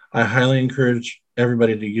 I highly encourage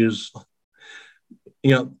everybody to use.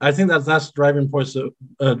 I think that's the driving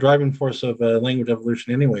force of language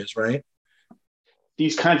evolution, anyways, right?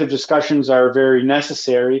 These kinds of discussions are very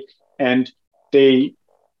necessary, and they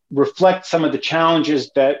reflect some of the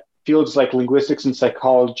challenges that fields like linguistics and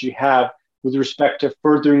psychology have with respect to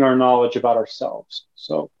furthering our knowledge about ourselves.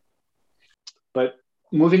 So, but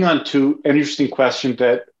moving on to an interesting question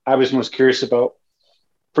that I was most curious about.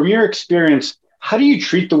 From your experience, how do you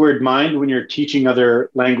treat the word mind when you're teaching other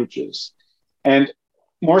languages? And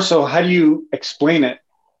more so, how do you explain it?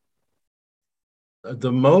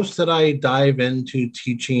 The most that I dive into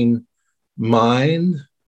teaching mind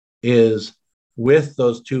is with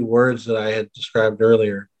those two words that I had described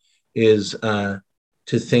earlier, is to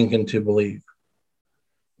think and to believe.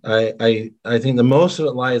 I think the most of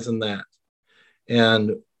it lies in that.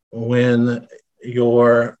 And when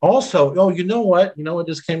you're also, oh, you know what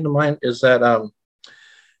just came to mind is that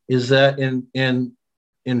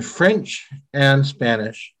in French and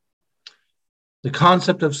Spanish, the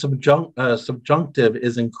concept of subjunctive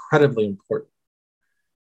is incredibly important.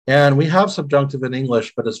 And we have subjunctive in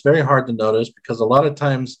English, but it's very hard to notice because a lot of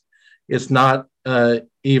times it's not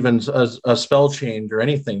even a spell change or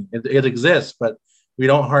anything. It exists, but we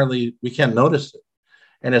can't notice it.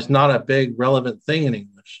 And it's not a big relevant thing in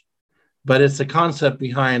English. But it's the concept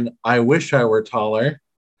behind I wish I were taller,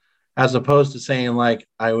 as opposed to saying like,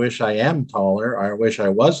 I wish I am taller, or I wish I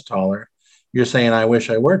was taller. You're saying, I wish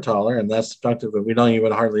I were taller, and that's subjunctive, but we don't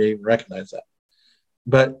even hardly even recognize that.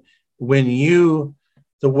 But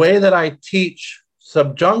the way that I teach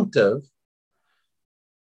subjunctive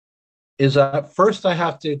is that first I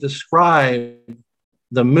have to describe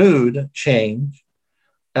the mood change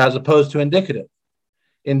as opposed to indicative.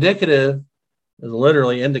 Indicative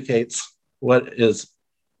literally indicates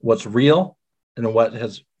what's real and what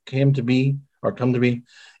has come to be,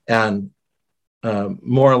 and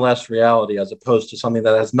more or less reality, as opposed to something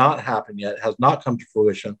that has not happened yet, has not come to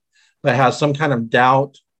fruition, but has some kind of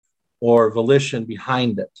doubt or volition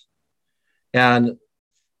behind it. And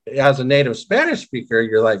as a native Spanish speaker,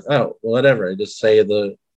 you're like, oh, whatever. I just say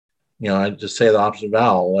the opposite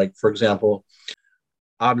vowel. Like, for example,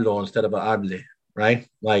 hablo instead of hable, right?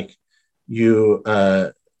 Like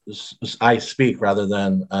I speak rather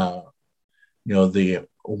than, the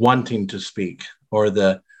wanting to speak, or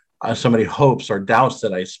the somebody hopes or doubts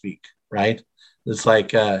that I speak, right? It's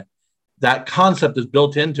like that concept is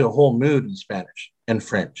built into a whole mood in Spanish and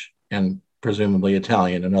French and presumably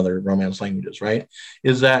Italian and other Romance languages, right?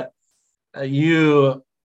 Is that you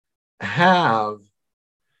have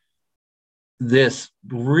this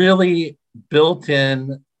really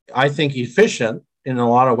built-in, I think efficient, in a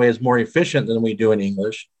lot of ways more efficient than we do in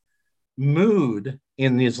English, mood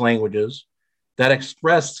in these languages that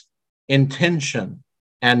express intention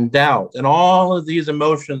and doubt and all of these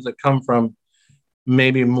emotions that come from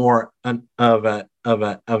maybe more of an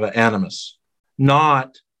animus,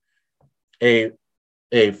 not a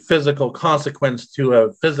physical consequence to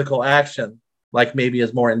a physical action, like maybe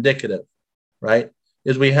is more indicative, right?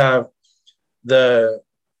 Is we have the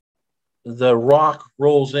rock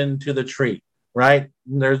rolls into the tree, right?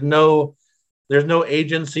 There's no There's no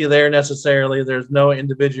agency there necessarily. There's no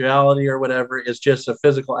individuality or whatever. It's just a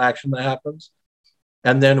physical action that happens.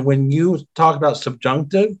 And then when you talk about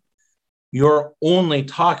subjunctive, you're only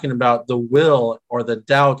talking about the will or the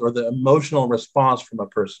doubt or the emotional response from a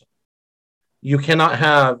person. You cannot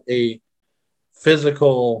have a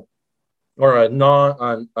physical or a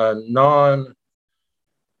non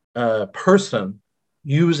person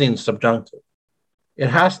using subjunctive. It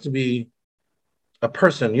has to be a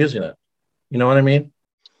person using it. You know what I mean?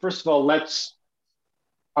 First of all, let's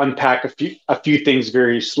unpack a few things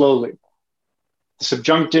very slowly. The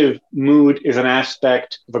subjunctive mood is an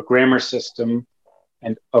aspect of a grammar system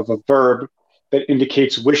and of a verb that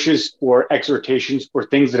indicates wishes or exhortations or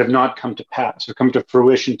things that have not come to pass or come to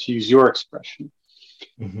fruition, to use your expression.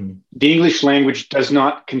 Mm-hmm. The English language does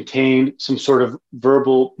not contain some sort of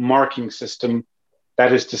verbal marking system.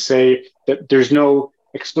 That is to say that there's no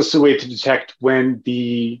explicit way to detect when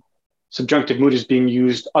the subjunctive mood is being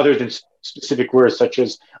used other than specific words such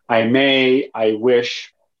as I may, I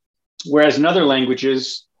wish. Whereas in other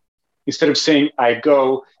languages, instead of saying I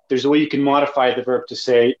go, there's a way you can modify the verb to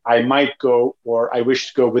say I might go or I wish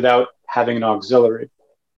to go without having an auxiliary.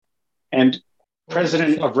 And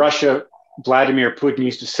President of Russia, Vladimir Putin,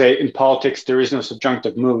 used to say, in politics, there is no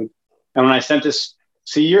subjunctive mood. And when I sent this,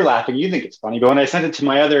 see, you're laughing, you think it's funny, but when I sent it to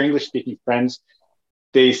my other English-speaking friends,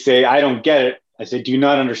 they say, I don't get it. I say, do you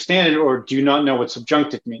not understand it or do you not know what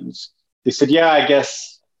subjunctive means? They said, yeah, I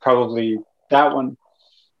guess probably that one.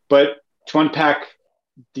 But to unpack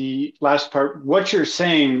the last part, what you're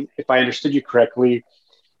saying, if I understood you correctly,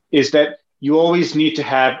 is that you always need to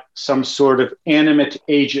have some sort of animate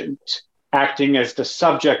agent acting as the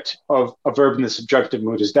subject of a verb in the subjunctive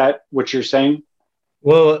mood. Is that what you're saying?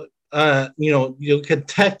 Well, you could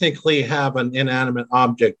technically have an inanimate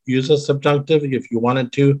object use a subjunctive if you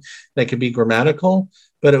wanted to. That could be grammatical,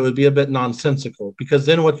 but it would be a bit nonsensical because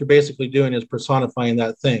then what you're basically doing is personifying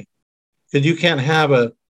that thing. Because you can't have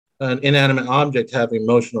an inanimate object have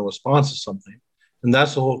emotional response to something. And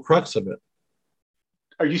that's the whole crux of it.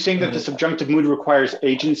 Are you saying that the subjunctive mood requires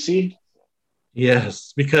agency?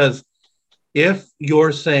 Yes, because if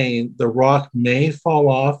you're saying the rock may fall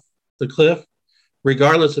off the cliff,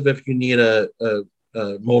 regardless of if you need a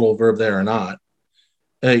modal verb there or not,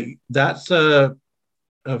 that's a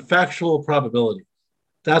factual probability.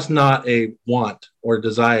 That's not a want or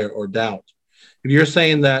desire or doubt. If you're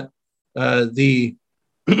saying that the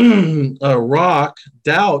rock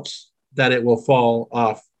doubts that it will fall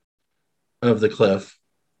off of the cliff,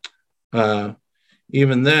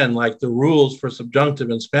 even then, like the rules for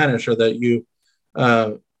subjunctive in Spanish are that you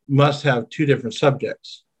must have two different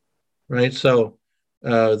subjects, right? So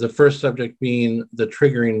the first subject being the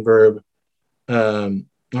triggering verb,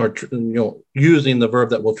 using the verb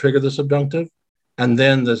that will trigger the subjunctive, and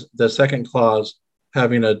then the second clause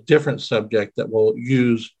having a different subject that will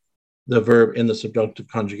use the verb in the subjunctive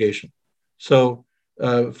conjugation. So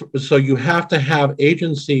you have to have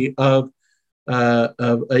agency of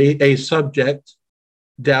a subject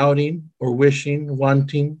doubting or wishing,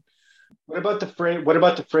 wanting. What about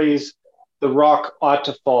the phrase, the rock ought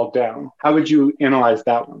to fall down? How would you analyze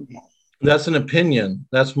that one? That's an opinion.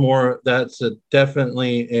 That's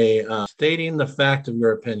definitely a stating the fact of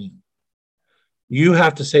your opinion. You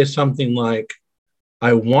have to say something like,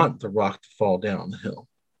 I want the rock to fall down the hill.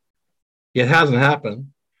 It hasn't happened.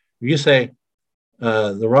 If you say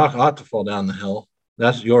the rock ought to fall down the hill,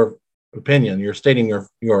 that's your opinion. You're stating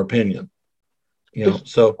your opinion.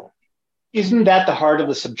 So isn't that the heart of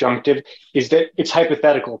the subjunctive, is that it's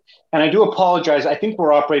hypothetical? And I do apologize. I think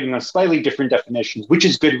we're operating on slightly different definitions, which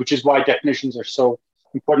is good, which is why definitions are so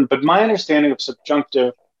important. But my understanding of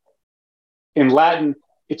subjunctive in Latin,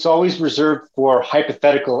 it's always reserved for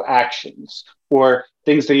hypothetical actions or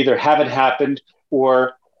things that either haven't happened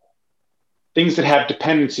or things that have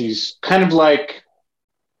dependencies, kind of like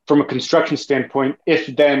from a construction standpoint,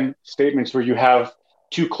 if-then statements where you have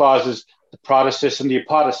two clauses, the protasis and the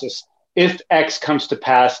apodosis. If X comes to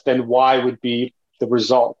pass, then Y would be the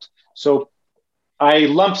result. So I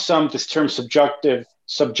lump sum this term subjunctive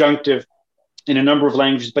in a number of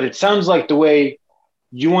languages, but it sounds like the way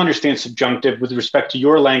you understand subjunctive with respect to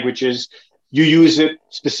your languages, you use it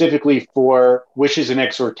specifically for wishes and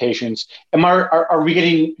exhortations. Are we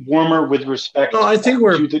getting warmer with respect? No, I think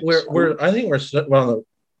well,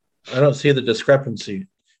 I don't see the discrepancy.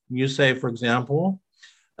 You say, for example,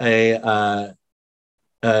 tengas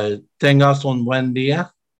un buen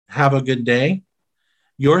día, have a good day.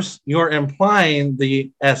 You're implying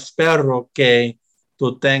the espero que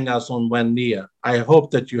tú tengas un buen día. I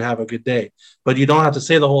hope that you have a good day, but you don't have to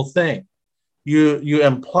say the whole thing. You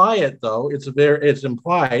imply it though. It's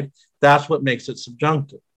implied That's what makes it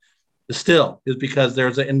subjunctive. Still, is because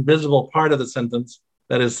there's an invisible part of the sentence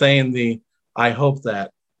that is saying I hope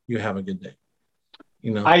that you have a good day.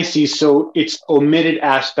 I see. So it's omitted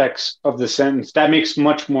aspects of the sentence. That makes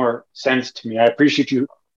much more sense to me. I appreciate you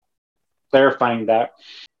clarifying that.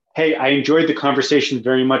 Hey, I enjoyed the conversation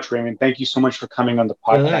very much, Raymond. Thank you so much for coming on the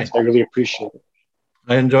podcast. I really appreciate it.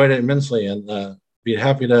 I enjoyed it immensely, and be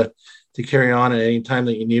happy to carry on at any time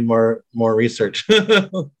that you need more research.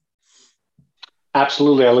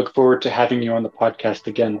 Absolutely. I look forward to having you on the podcast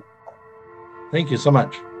again. Thank you so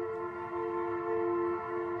much.